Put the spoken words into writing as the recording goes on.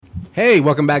Hey,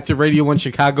 welcome back to Radio 1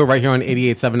 Chicago right here on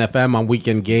 88.7 FM on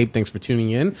Weekend Gabe. Thanks for tuning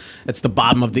in. It's the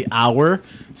bottom of the hour,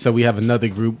 so we have another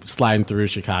group sliding through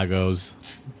Chicago's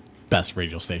best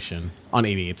radio station on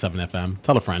 88.7 FM.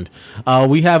 Tell a friend.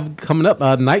 We have coming up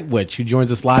Night Witch, who joins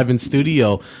us live in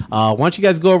studio. Why don't you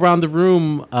guys go around the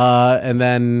room, and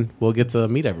then we'll get to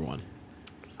meet everyone.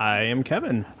 I am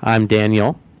Kevin. I'm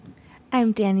Daniel.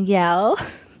 I'm Danielle.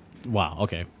 Wow,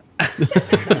 okay.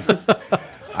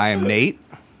 I am Nate.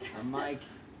 I'm Mike.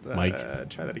 Mike.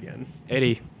 Try that again.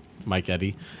 Eddie. Mike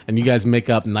Eddie. And you guys make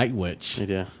up Night Witch. We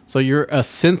do. So you're a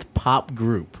synth pop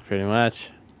group. Pretty much.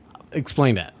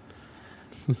 Explain that.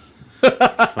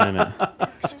 Explain it.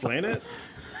 Explain it.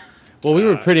 Well, we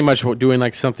were pretty much doing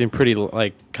like something pretty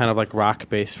like kind of like rock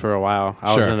based for a while.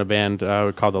 I was Sure. in a band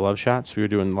we called the Love Shots. We were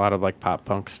doing a lot of like pop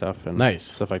punk stuff and Nice.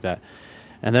 stuff like that.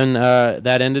 And then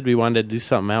that ended. We wanted to do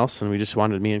something else, and we just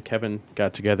wanted. Me and Kevin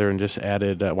got together and just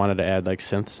wanted to add like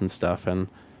synths and stuff, and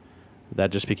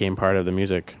that just became part of the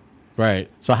music. Right.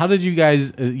 So how did you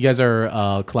guys? You guys are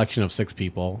a collection of 6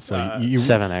 people. So you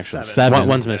 7 actually. Seven.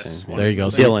 One's Yes, missing. There you go.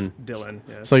 Dylan. Dylan.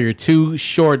 Yes. So you're 2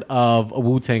 short of a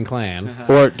Wu-Tang Clan.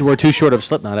 Or we're too short of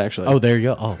Slipknot actually. Oh, there you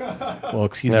go. Oh, well,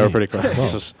 excuse me. they were pretty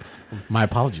close. Whoa. My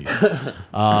apologies.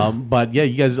 But yeah,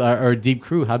 you guys are a deep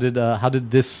crew. How did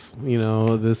this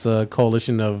this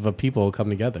coalition of people come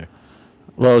together?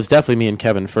 Well, it was definitely me and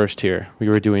Kevin first here. We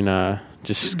were doing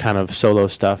just kind of solo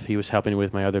stuff. He was helping me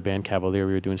with my other band, Cavalier.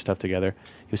 We were doing stuff together.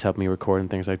 He was helping me record and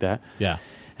things like that. Yeah.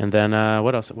 And then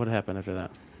what else? What happened after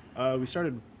that? We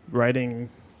started writing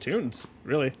tunes,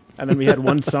 really. And then we had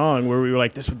one song where we were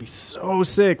like, this would be so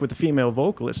sick with a female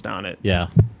vocalist on it. Yeah.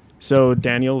 So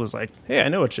Daniel was like, hey, I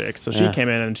know a chick. So she Yeah. came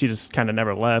in and she just kind of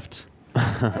never left.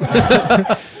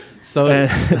 So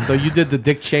you did the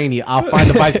Dick Cheney. I'll find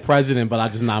the vice president, but I'll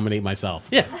just nominate myself.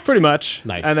 Yeah. Pretty much.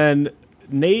 Nice. And then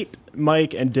Nate,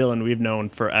 Mike, and Dylan we've known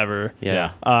forever.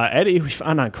 Yeah. Eddie we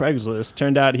found on Craigslist.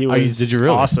 Turned out he was did you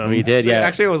really? awesome. We did, yeah.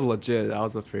 Actually, it was legit. I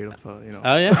was afraid of,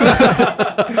 Oh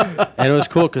yeah. And it was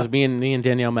cool because me and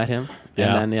Danielle met him.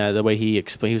 Yeah. And then the way he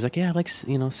explained, he was like, "Yeah, I like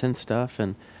synth stuff,"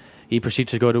 and he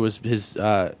proceeds to go to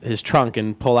his trunk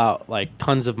and pull out like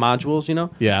tons of modules.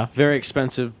 Yeah. Very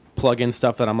expensive plug-in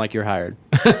stuff that I'm like, you're hired.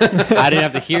 I didn't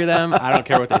have to hear them. I don't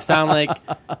care what they sound like.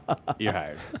 You're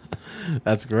hired.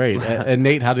 That's great. And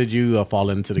Nate, how did you fall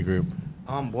into the group?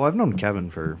 Well, I've known Kevin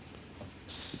for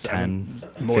 10,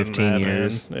 More than 15 that,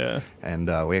 years. man. Yeah.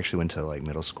 And we actually went to like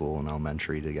middle school and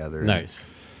elementary together. Nice.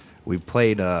 We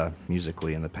played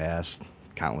musically in the past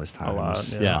countless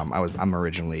times. lot, yeah. I'm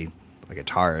originally a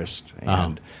guitarist,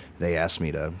 and they asked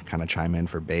me to kind of chime in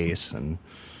for bass, and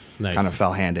Nice. kind of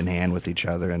fell hand in hand with each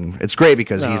other. And it's great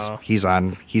because No. he's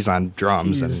on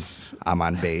drums He's- and I'm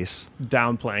on bass.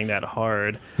 Downplaying that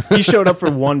hard. He showed up for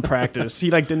one practice.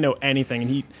 He like didn't know anything,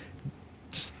 and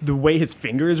the way his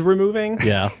fingers were moving.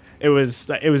 Yeah. It was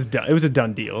done. It was a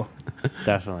done deal.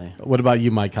 Definitely. What about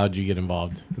you, Mike? How'd you get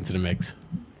involved into the mix?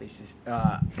 It's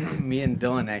just, me and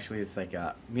Dylan, actually, it's like,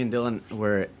 me and Dylan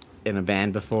were in a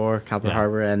band before, Copper Yeah.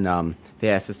 Harbor, and they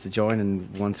asked us to join,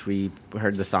 and once we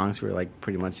heard the songs, we were like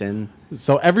pretty much in.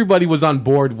 So everybody was on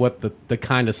board with the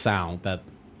kind of sound that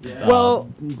Well,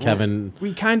 Kevin.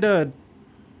 we kind of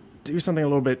do something a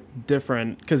little bit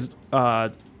different because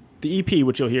the EP,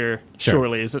 which you'll hear Sure.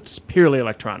 shortly, it's purely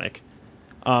electronic,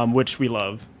 which we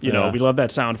love. You know, Yeah. we love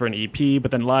that sound for an EP, but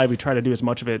then live, we try to do as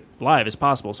much of it live as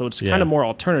possible. So it's Yeah. kind of more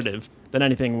alternative than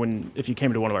anything if you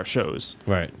came to one of our shows.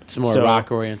 Right. It's more So-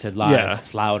 rock oriented live. Yeah.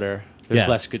 It's louder. There's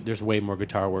Yeah. There's way more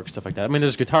guitar work, stuff like that. I mean,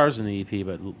 there's guitars in the EP,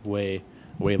 but way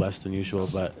less than usual.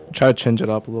 But Try to change it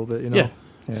up a little bit, yeah,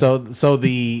 Yeah. So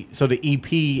the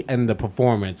EP and the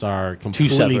performance are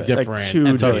completely separate. different. Like two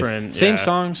entities. different. same yeah.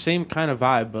 song, same kind of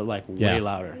vibe, but like Yeah. way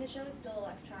louder. The show is still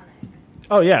electronic.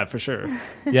 Oh yeah, for sure.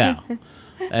 Yeah.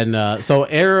 And so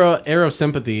Arrow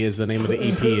Sympathy is the name of the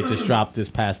EP. It just dropped this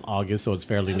past August, so it's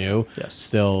fairly new. Yes.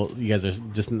 Still, you guys are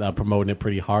just promoting it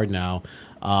pretty hard now.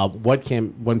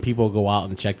 When people go out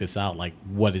and check this out, like,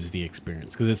 what is the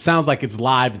experience? Because it sounds like it's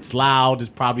live, it's loud. There's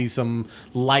probably some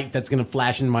light that's gonna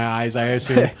flash in my eyes, I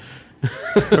assume.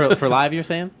 for live, you're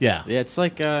saying? Yeah. It's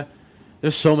like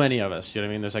there's so many of us. You know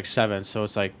what I mean? There's like 7, so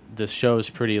it's like this show is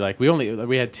pretty like we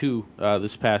had 2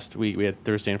 this past week. We had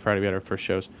Thursday and Friday. We had our first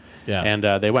shows. Yeah. And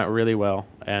they went really well.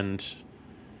 And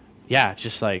yeah,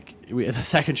 just like the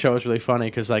second show was really funny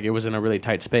because like it was in a really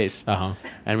tight space.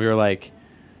 And we were like,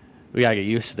 we gotta get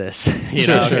used to this, you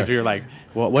Sure, know? Because sure. we were like,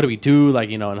 well, what do we do? Like,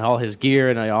 and all his gear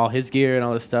and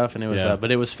all this stuff. And it was, Yeah.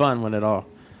 but it was fun when it all.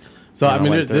 So Yeah, I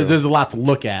mean, went there's a lot to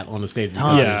look at on the stage.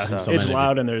 Tons of Yeah, stuff. So it's many.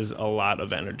 loud and there's a lot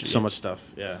of energy. So much stuff.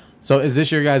 Yeah. So is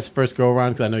this your guys' first go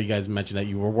around? Because I know you guys mentioned that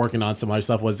you were working on some other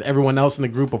stuff. Was everyone else in the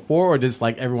group before, or just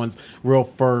like everyone's real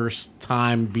first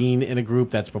time being in a group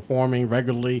that's performing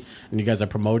regularly, and you guys are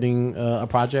promoting a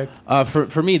project?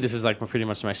 For me, this is like pretty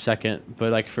much my second,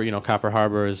 but like for Copper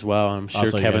Harbor as well. I'm sure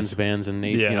Also, Kevin's yes. bands and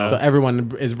Nate. Yeah. So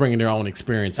everyone is bringing their own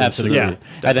experience. into the Absolutely. group.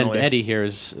 Yeah, And then definitely. Eddie here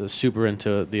is super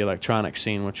into the electronic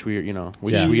scene, which we Yeah.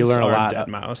 we learn a Our lot. Dead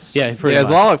Mouse. Yeah, pretty Yeah, there's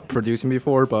a much. lot of producing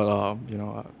before, but I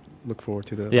look forward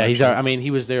to the. Yeah, he's. lectures. I mean,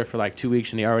 he was there for like 2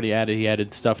 weeks, and he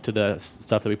added stuff to the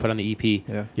stuff that we put on the EP.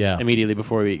 Yeah. Yeah. Immediately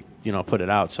before we put it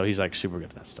out, so he's like super good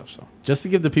at that stuff. So Just to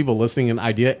give the people listening an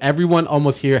idea, everyone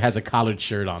almost here has a collared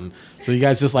shirt on. So you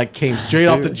guys just like came straight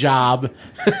off the job.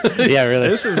 yeah, really.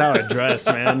 This is how I dress,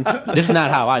 man. This is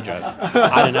not how I dress.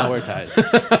 I did not wear ties.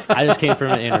 I just came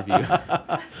from an interview.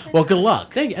 Well, good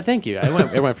luck. Thank you.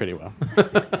 It went pretty well.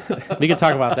 We can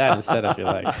talk about that instead if you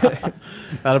like.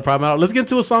 Not a problem at all. Let's get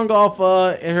into a song off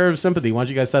Air of Sympathy. Why don't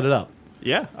you guys set it up?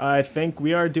 Yeah, I think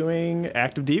we are doing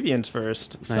Act of Deviance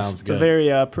first. Sounds It's a good.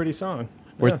 very pretty song.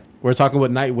 Yeah. We're talking with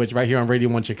Night Witch right here on Radio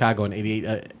 1 Chicago on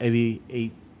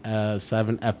 88.7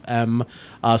 FM.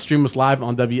 Stream us live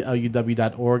on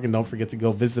WLUW.org, and don't forget to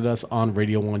go visit us on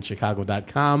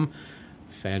Radio1Chicago.com.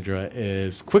 Sandra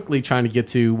is quickly trying to get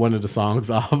to one of the songs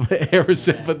of Air of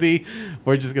Sympathy.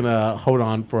 We're just going to hold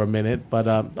on for a minute.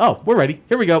 But, we're ready.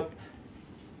 Here we go.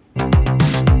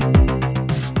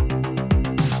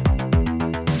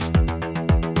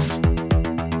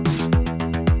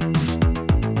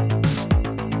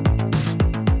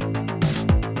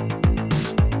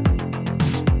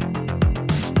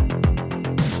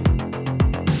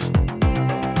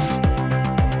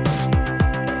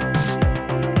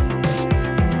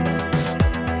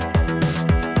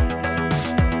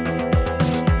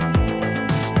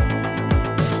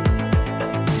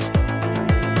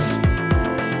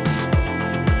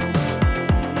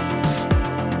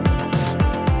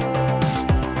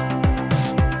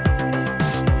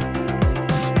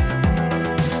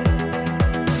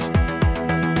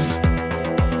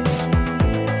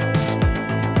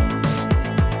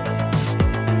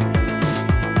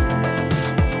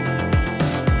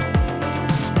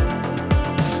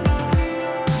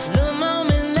 The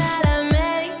moment that I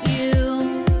met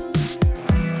you,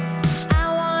 I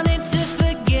wanted to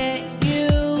forget you.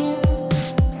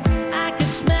 I could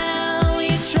smell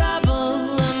your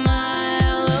trouble a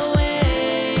mile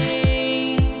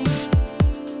away.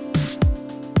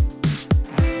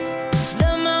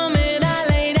 The moment I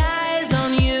laid eyes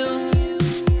on you,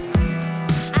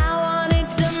 I wanted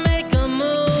to make a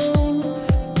move,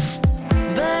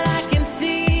 but I can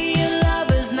see your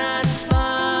lover's not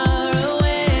far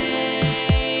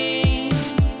away.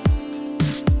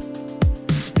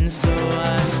 And so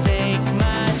I take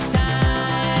my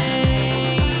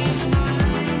time,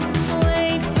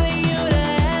 wait for you to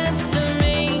answer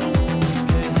me,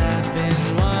 'cause I've been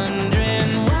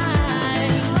wondering why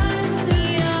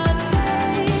you're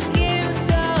taking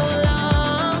so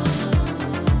long.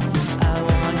 I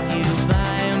want you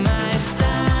by my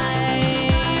side,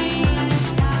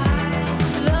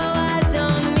 though I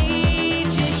don't need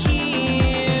you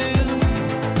here.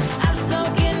 I've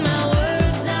spoken my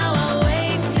words, now I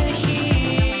wait to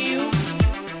hear you.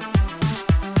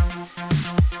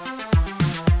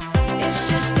 It's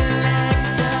just an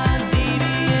act of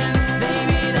deviance,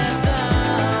 baby, that's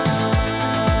all.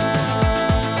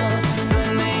 But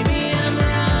maybe I'm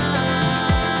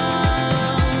wrong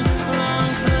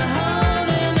for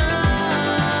holding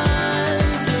on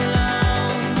too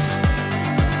long.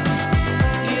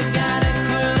 You've got a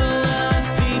crew of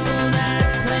people that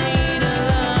played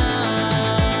along,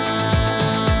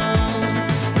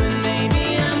 but maybe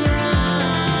I'm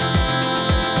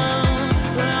wrong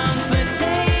for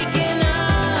taking off.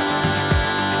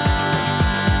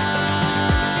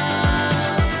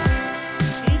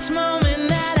 Each moment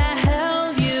that I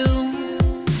held you,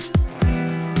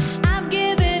 I've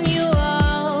given you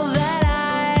all that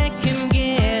I can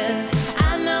give.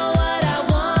 I know what I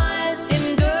want,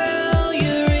 and girl,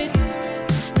 you're it.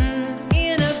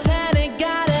 In a panic,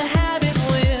 gotta have it.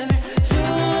 We're two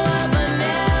of a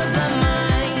never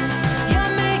minds.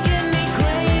 You're making me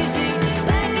crazy,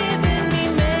 by giving me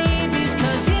maybes,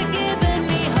 'cause you're giving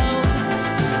me hope.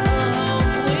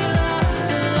 We lost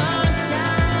a long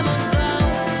time ago.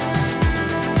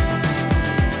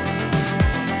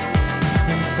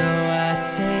 And so I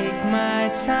take my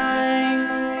time.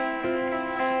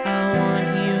 I want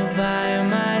you by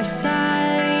my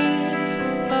side.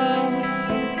 Oh,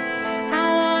 I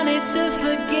wanted to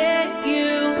forget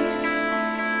you.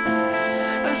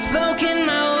 I've spoken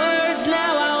my words,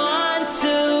 now I want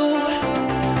to.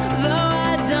 Though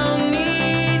I don't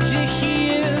need you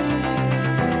here.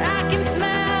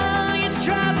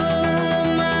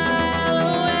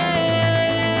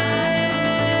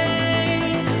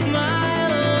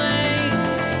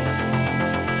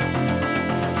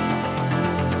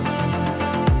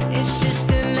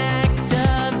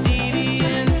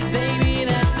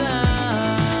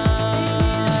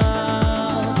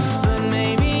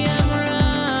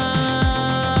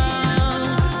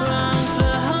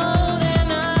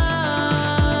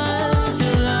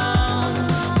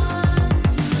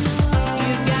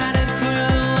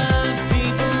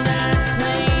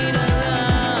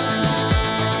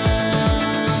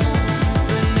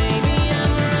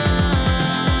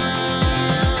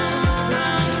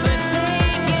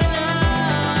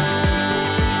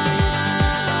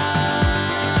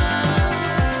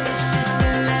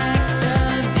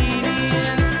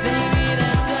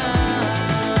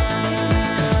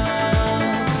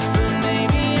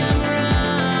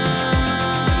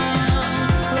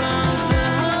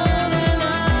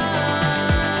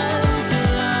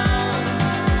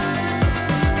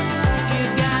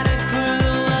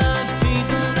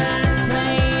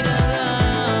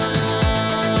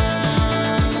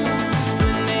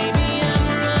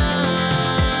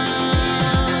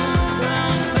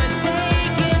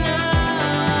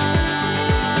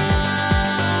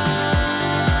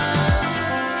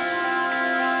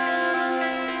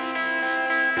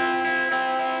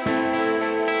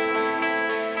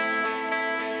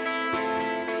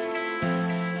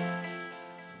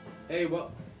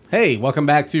 Hey, welcome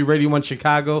back to Radio 1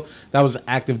 Chicago. That was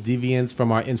Active Deviants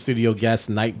from our in-studio guest,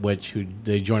 Night Witch, who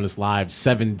they joined us live,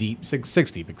 6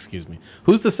 deep, excuse me.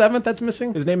 Who's the 7th that's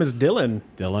missing? His name is Dylan.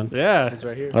 Dylan? Yeah. It's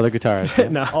right here. Other guitarist.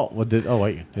 No. Oh,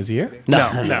 wait, is he here?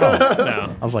 No. No.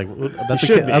 I was like, that's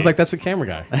should be. I was like, that's the camera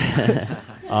guy.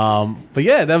 But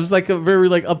yeah, that was like a very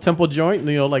like up-tempo joint,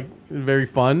 you know, like very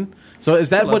fun. So is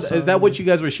that what you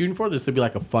guys were shooting for? Just to be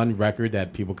like a fun record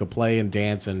that people could play and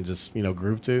dance and just, you know,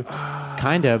 groove to?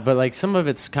 Kind of, but like some of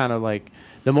it's kind of like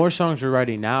the more songs we're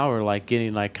writing now are like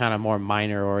getting like kind of more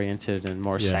minor oriented and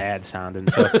more sad sounding.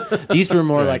 So these were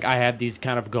more like I had these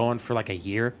kind of going for like a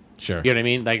year. Sure. You know what I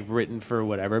mean? Like written for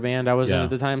whatever band I was in Yeah. at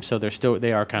the time. So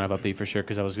they are kind of upbeat for sure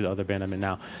because I was the other band I'm in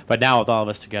now. But now with all of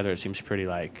us together, it seems pretty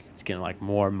like it's getting like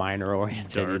more minor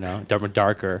oriented, you know,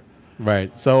 darker.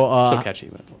 Right. So, Still catchy.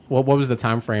 But what was the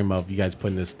time frame of you guys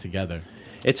putting this together?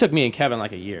 it took me and Kevin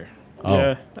like a year.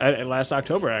 Oh. Yeah. Last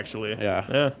October, actually. Yeah.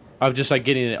 Yeah. Of just like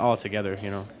getting it all together,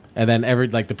 you know. And then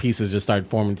the pieces just started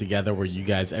forming together where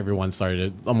everyone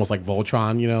started almost like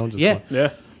Voltron, you know? Just Yeah. like- Yeah.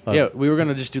 Yeah, we were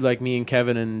gonna just do like me and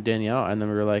Kevin and Danielle, and then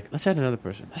we were like, let's add another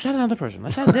person. Let's add another person.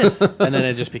 Let's add this, and then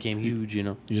it just became huge, you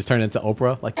know. you just turned into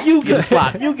Oprah. Like, you get a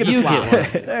slot. You get a You slot.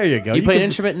 get one. There you go. You play an can-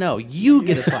 instrument? No, you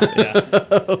get a slot.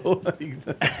 Yeah.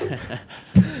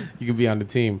 You can be on the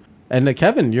team. And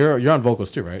Kevin, you're on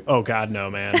vocals too, right? Oh, God, no,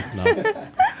 man. No.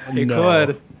 You No.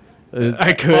 could.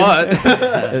 I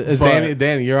could. Is But-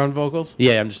 Danny, you're on vocals?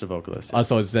 Yeah, I'm just a vocalist. Oh,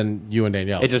 so it's then you and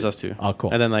Danielle. It's just us two. Oh,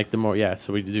 cool. And then like the more,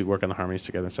 so we do work on the harmonies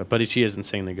together and stuff. But she is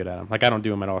insanely good at them. Like I don't do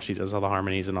them at all. She does all the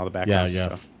harmonies and all the background Yeah.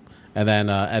 stuff. And then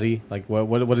Eddie, like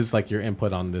what is like your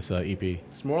input on this EP?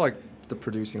 It's more like the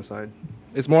producing side.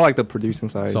 It's more like the producing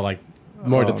side. So like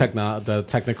more the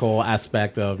technical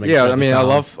aspect of making yeah, sure I the mean,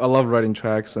 sounds- I love writing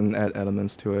tracks and add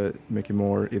elements to it, make it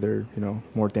more either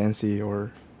more dancey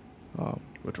or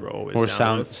Which we're always Or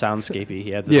down with. soundscapey.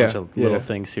 He adds a Yeah, bunch of little yeah.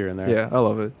 things here and there. yeah, I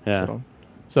love it. Yeah. So,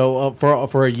 So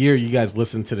for a year, you guys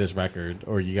listened to this record,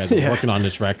 or you guys were Yeah. working on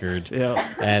this record, Yeah.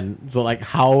 and so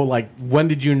when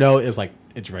did you know it was like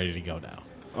it's ready to go now?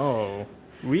 Oh.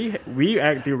 We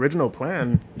act the original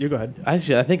plan. You go ahead. I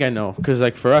think I know because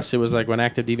like for us it was like when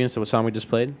Active Deviants, the song we just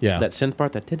played, Yeah. that synth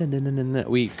part, that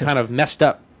we kind of messed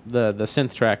up the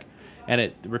synth track, and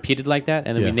it repeated like that,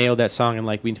 and then Yeah. we nailed that song, and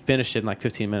like we finished it in like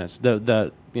 15 minutes.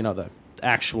 The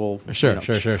actual Sure.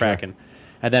 track, and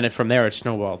then from there it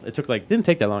snowballed. It took didn't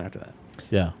take that long after that.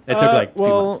 Yeah, It took like a few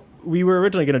months. we were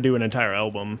originally going to do an entire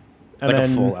album. And Like a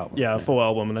then, full album. Yeah, a Yeah. full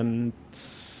album. And then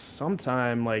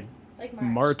sometime Like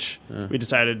March, Yeah. we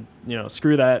decided,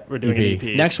 screw that. We're doing EP. an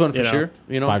EP. Next one for you know? sure.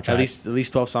 5 tracks. At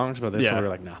least 12 songs, but this Yeah. one we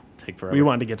were like, no, take forever. We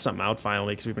wanted to get something out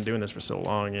finally because we've been doing this for so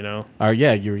long, you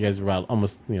guys were about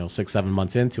almost 6-7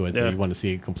 months into it, so Yeah. you want to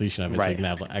see a completion of it, so you Right. can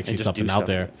have actually And just something do out stuff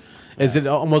there. with Is it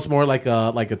almost more like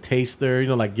a taster,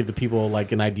 like give the people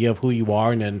like an idea of who you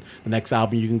are, and then the next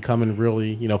album you can come and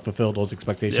really fulfill those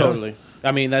expectations? Totally.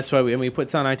 I mean, that's why we put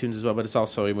it on iTunes as well, but it's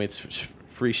also it's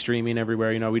free streaming everywhere.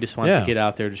 We just wanted Yeah. to get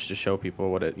out there just to show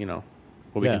people what we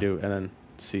Yeah. can do, and then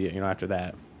see it after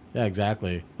that. Yeah,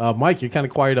 exactly. Mike, you're kind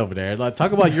of quiet over there.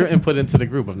 Talk about your input into the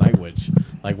group of Night Witch.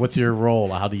 Like, what's your role?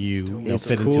 How do you It's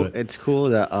fit cool. into it? It's cool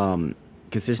that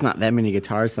because there's not that many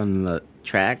guitars on the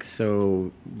tracks,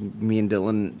 so me and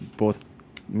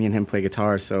him play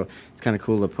guitar, so it's kind of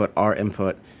cool to put our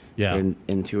input Yeah.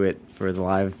 into it for the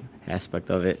live aspect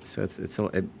of it. So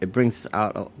it brings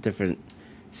out a different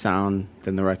sound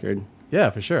than the record. Yeah,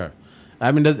 for sure.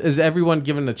 I mean, is everyone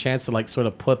given a chance to sort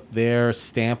of put their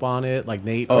stamp on it? Like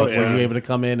Nate, Oh, were yeah. you able to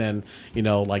come in and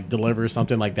deliver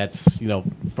something that's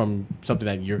from something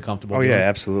that you're comfortable? Oh doing? yeah,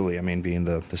 absolutely. I mean, being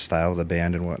the style of the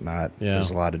band and whatnot, Yeah.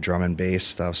 there's a lot of drum and bass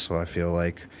stuff. So I feel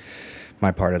like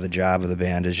my part of the job of the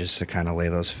band is just to kind of lay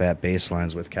those fat bass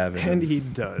lines with Kevin. And he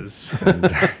does. And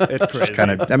It's crazy. kind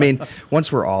of. I mean,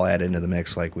 once we're all added into the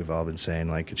mix, like we've all been saying,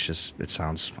 it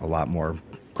sounds a lot more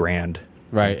grand.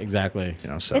 Right. Exactly.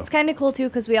 So It's kind of cool too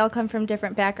because we all come from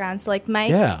different backgrounds. So like Mike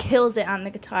Yeah. kills it on the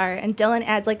guitar, and Dylan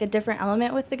adds like a different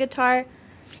element with the guitar.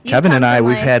 You Kevin come and I, from,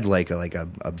 we've like- had like a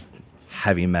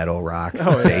heavy metal rock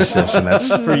Oh, yeah. bassist, and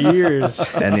that's for years.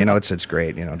 and it's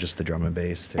great. Just the drum and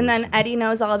bass. Too. And then Eddie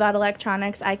knows all about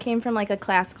electronics. I came from like a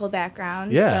classical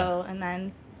background. Yeah. So and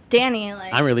then Danny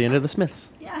I'm really into the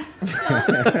Smiths. yeah.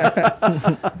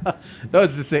 No,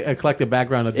 it's this eclectic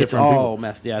background of It's different all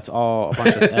messed. Yeah, it's all a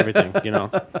bunch of everything.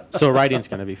 So writing's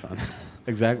gonna be fun. people.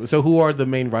 Exactly. So who are the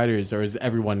main writers, or is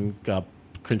everyone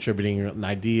contributing an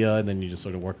idea and then you just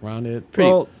sort of work around it?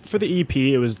 Well, for the EP,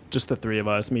 it was just the three of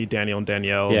us, me, Daniel, and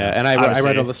Danielle. Yeah, and I Obviously.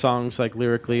 write all the songs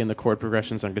lyrically and the chord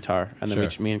progressions on guitar, and then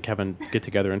Sure. me and Kevin get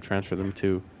together and transfer them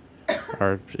to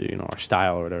our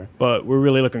style or whatever. But we're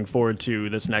really looking forward to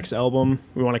this next album.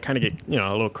 We want to kind of get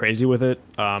a little crazy with it,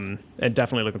 and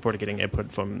definitely looking forward to getting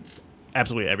input from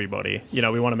absolutely everybody. We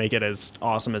want to make it as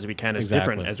awesome as we can, as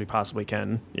different Exactly. as we possibly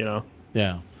can. Yeah.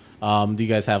 Do you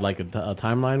guys have like a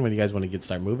timeline when you guys want to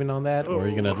start moving on that, or are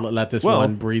you gonna let this Well-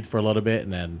 one breathe for a little bit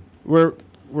and then?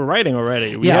 We're writing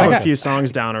already. We Yeah, have I a got- few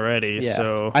songs down already. Yeah.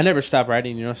 So I never stop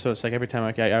writing, so it's like every time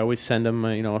I always send them,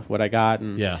 what I got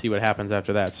and Yeah. see what happens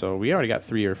after that. So we already got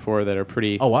 3 or 4 that are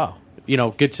pretty, Oh wow,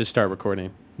 good to start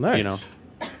recording. nice.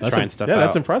 That's trying stuff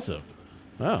That's out. impressive.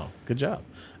 Wow, good job.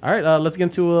 All right, let's get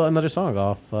into another song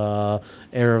off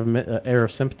Air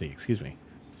of Sympathy. Excuse me.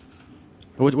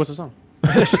 What's the song? You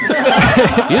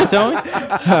didn't tell me.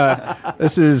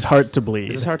 this is Heart to Bleed.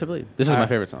 This is Hard to Believe. This is my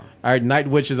favorite song. All right, Night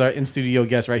Witch is our in studio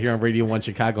guest right here on Radio 1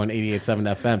 Chicago on 88.7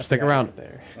 FM. Stick around.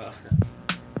 There.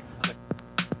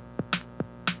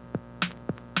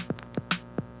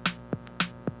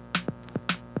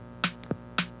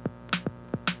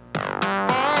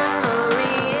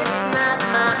 Anne-Marie, it's not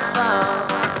my fault.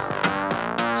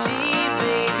 Gee,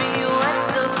 baby, what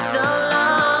took so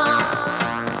long?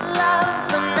 Love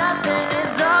for nothing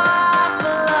is our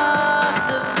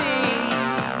philosophy.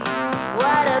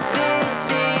 What a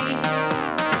pity.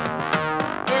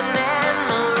 And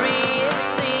Anne-Marie, it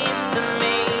seems to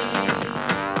me,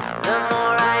 the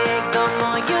more I ache, the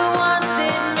more you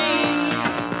wanted me.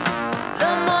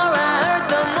 The more I hurt,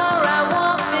 the more I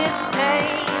want this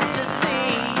pain to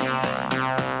cease.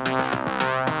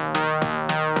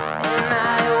 And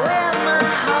I wear my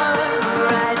heart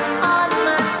right on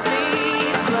my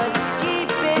sleeve, but keep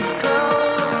it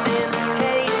close in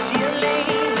case you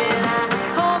leave. And I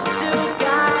hope to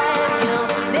God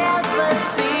you'll never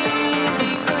see me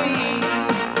grieve.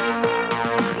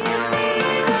 Give me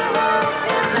the hope,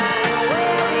 and I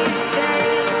wear these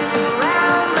chains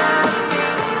around my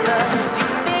feet, 'cause you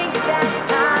think that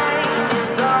time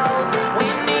is all we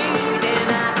need. And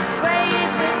I pray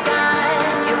to God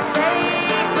you'll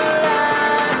take the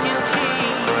lock and key.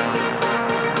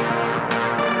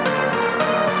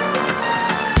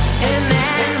 And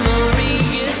Anne-Marie,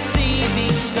 you see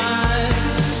these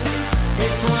scars.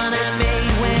 This one I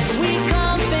made when we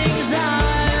called things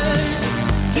ours.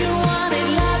 You wanted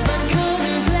love but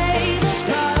couldn't play the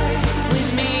part with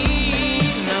me.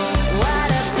 No, what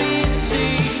a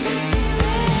pity.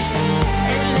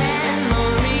 And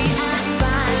Anne-Marie, I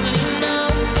finally know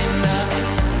enough.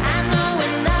 I know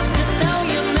enough to know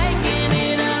you're making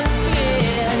it up,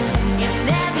 yeah. You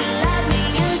never loved me,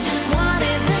 you just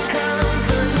wanted the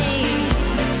company.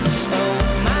 Oh,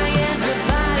 my hands are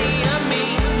body of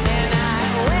means, and I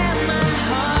wear my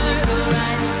heart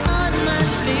right on my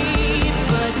sleeve,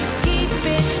 but keep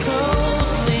it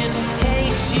close in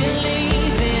case you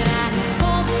leave. And I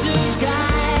hope to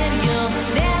God you'll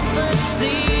never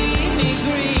see me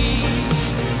grieve.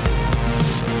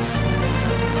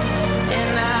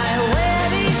 And I wear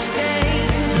these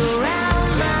chains around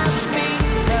my feet,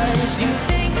 'cause you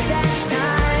think that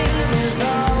time is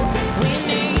all we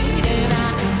need. And I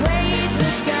pray to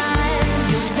God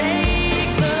you'll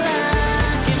take the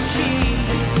lock and key.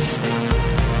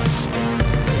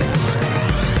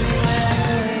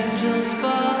 Where angels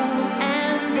fall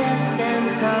and death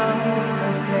stands tall,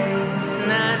 a place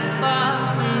not far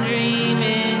from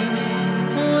dreaming,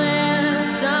 where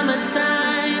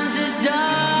summertime's as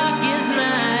dark as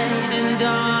night and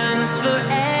dawn's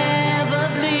forever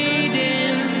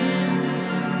bleeding.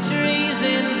 Trees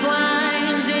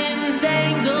entwined in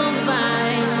tangled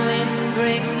vine with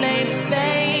bricks laid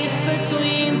space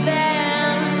between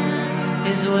them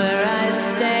is where I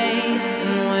stay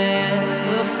and where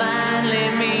we'll finally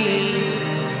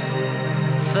meet.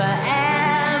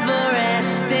 Forever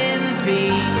rest in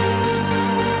peace.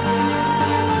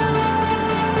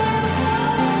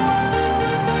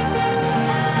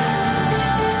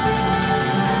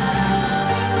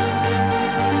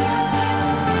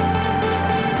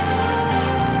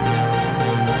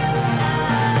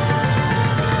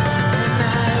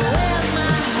 I wear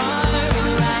my heart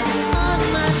right on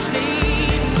my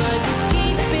sleeve, but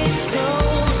keep it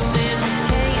close in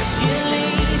case you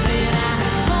leave. And I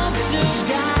hope to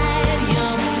God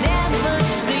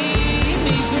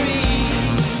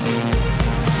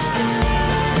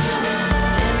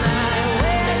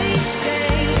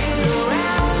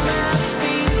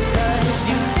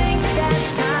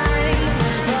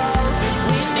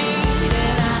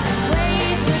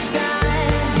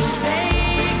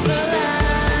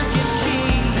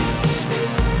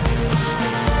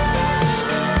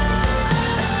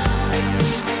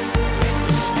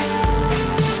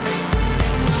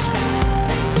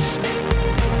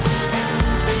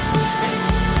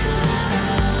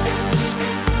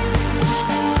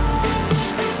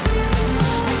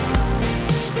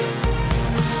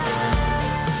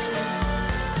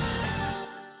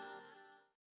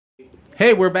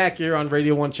Hey, we're back here on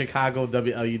Radio 1 Chicago,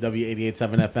 WLUW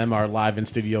 88.7 FM. Our live in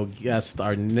studio guests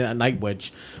are Night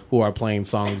Witch, who are playing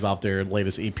songs off their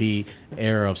latest EP,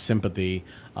 Air of Sympathy.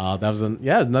 That was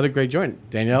another great joint.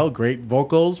 Danielle, great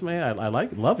vocals, man. I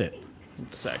love it.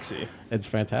 It's sexy. It's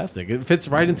fantastic. It fits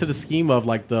right into the scheme of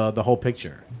like the whole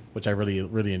picture, which I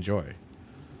really enjoy.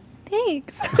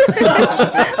 Thanks.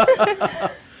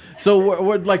 So,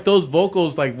 like those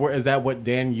vocals, like, is that what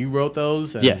Dan you wrote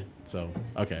those? And Yeah. So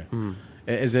okay.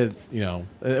 Is it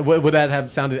would that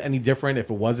have sounded any different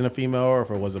if it wasn't a female or if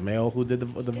it was a male who did the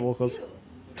vocals?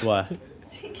 What?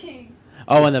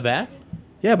 Oh, in the back?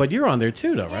 Yeah, but you're on there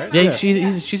too, though, right? Yeah,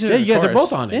 she's Yeah, you guys are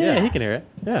both on it. Yeah, Yeah. he can hear it.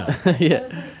 Yeah.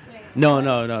 Yeah. No,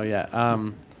 yeah.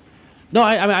 No,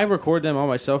 I mean I record them all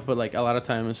myself, but like a lot of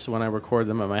times when I record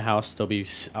them at my house, I'll be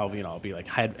like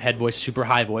head voice, super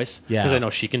high voice, Yeah. because I know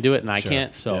she can do it and I Sure.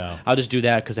 can't, so Yeah. I'll just do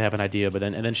that because I have an idea, but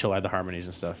then she'll add the harmonies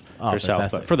and stuff herself.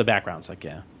 fantastic. But for the backgrounds, like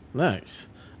Nice.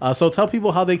 So tell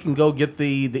people how they can go get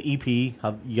the EP,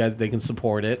 how they can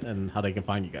support it, and how they can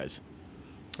find you guys.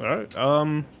 All right.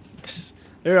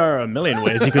 There are a million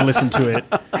ways you can listen to it.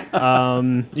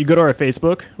 You go to our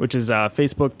Facebook, which is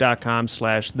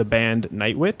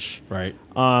facebook.com/thebandnightwitch. Right.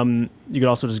 You could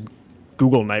also just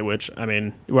Google Nightwitch. I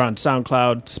mean, we're on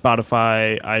SoundCloud,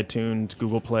 Spotify, iTunes,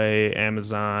 Google Play,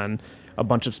 Amazon, a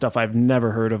bunch of stuff I've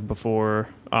never heard of before.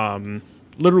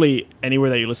 Literally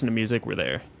anywhere that you listen to music, we're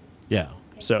there. Yeah.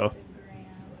 So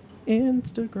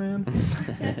Instagram.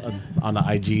 On the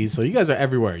IG, so you guys are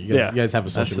everywhere. You guys have a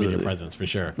social media Absolutely. presence for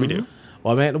sure. We do.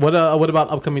 Well, man, what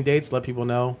about upcoming dates? Let people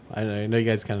know. I know you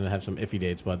guys kind of have some iffy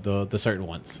dates, but the certain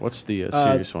ones. what's the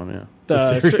serious one? Yeah.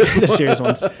 The serious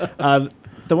ones.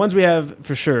 The ones we have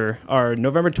for sure are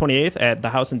November 28th at the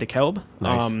House in DeKalb.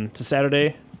 Nice. It's a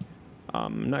Saturday.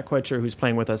 I'm not quite sure who's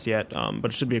playing with us yet,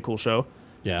 but it should be a cool show.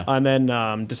 Yeah. And then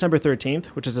December 13th,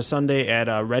 which is a Sunday at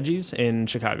Reggie's in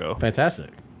Chicago.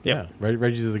 Fantastic. Yep. Yeah.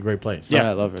 Reggie's is a great place.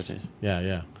 Yeah, I love it.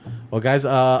 Yeah. Well, guys,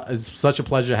 it's such a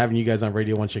pleasure having you guys on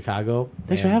Radio 1 Chicago.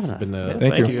 Thanks for And having it's us. been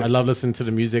Thank you. I love listening to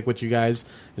the music with you guys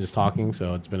and just talking,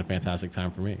 so it's been a fantastic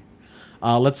time for me.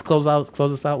 Let's close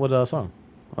us out with a song.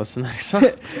 What's the next song?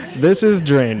 This is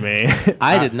Drain Me.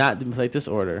 I did not play this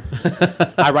order.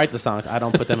 I write the songs. I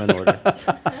don't put them in order. All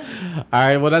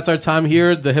right, well, that's our time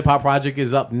here. The Hip Hop Project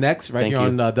is up next right Thank here you.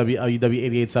 on WLUW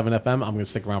 88.7 FM. I'm going to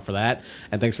stick around for that.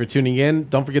 And thanks for tuning in.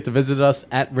 Don't forget to visit us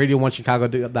at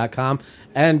radio1chicago.com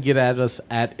and get at us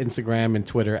at Instagram and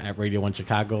Twitter at Radio 1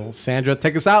 Chicago. Sandra,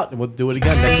 take us out, and we'll do it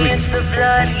again next week. It's the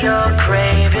blood you're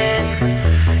craving.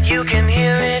 You can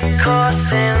hear it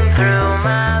coursing through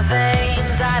my veins.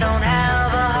 I don't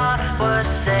have a heart worth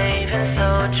saving,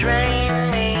 so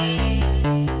drain me.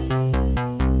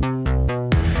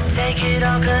 Take it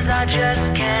all, 'cause I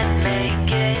just can't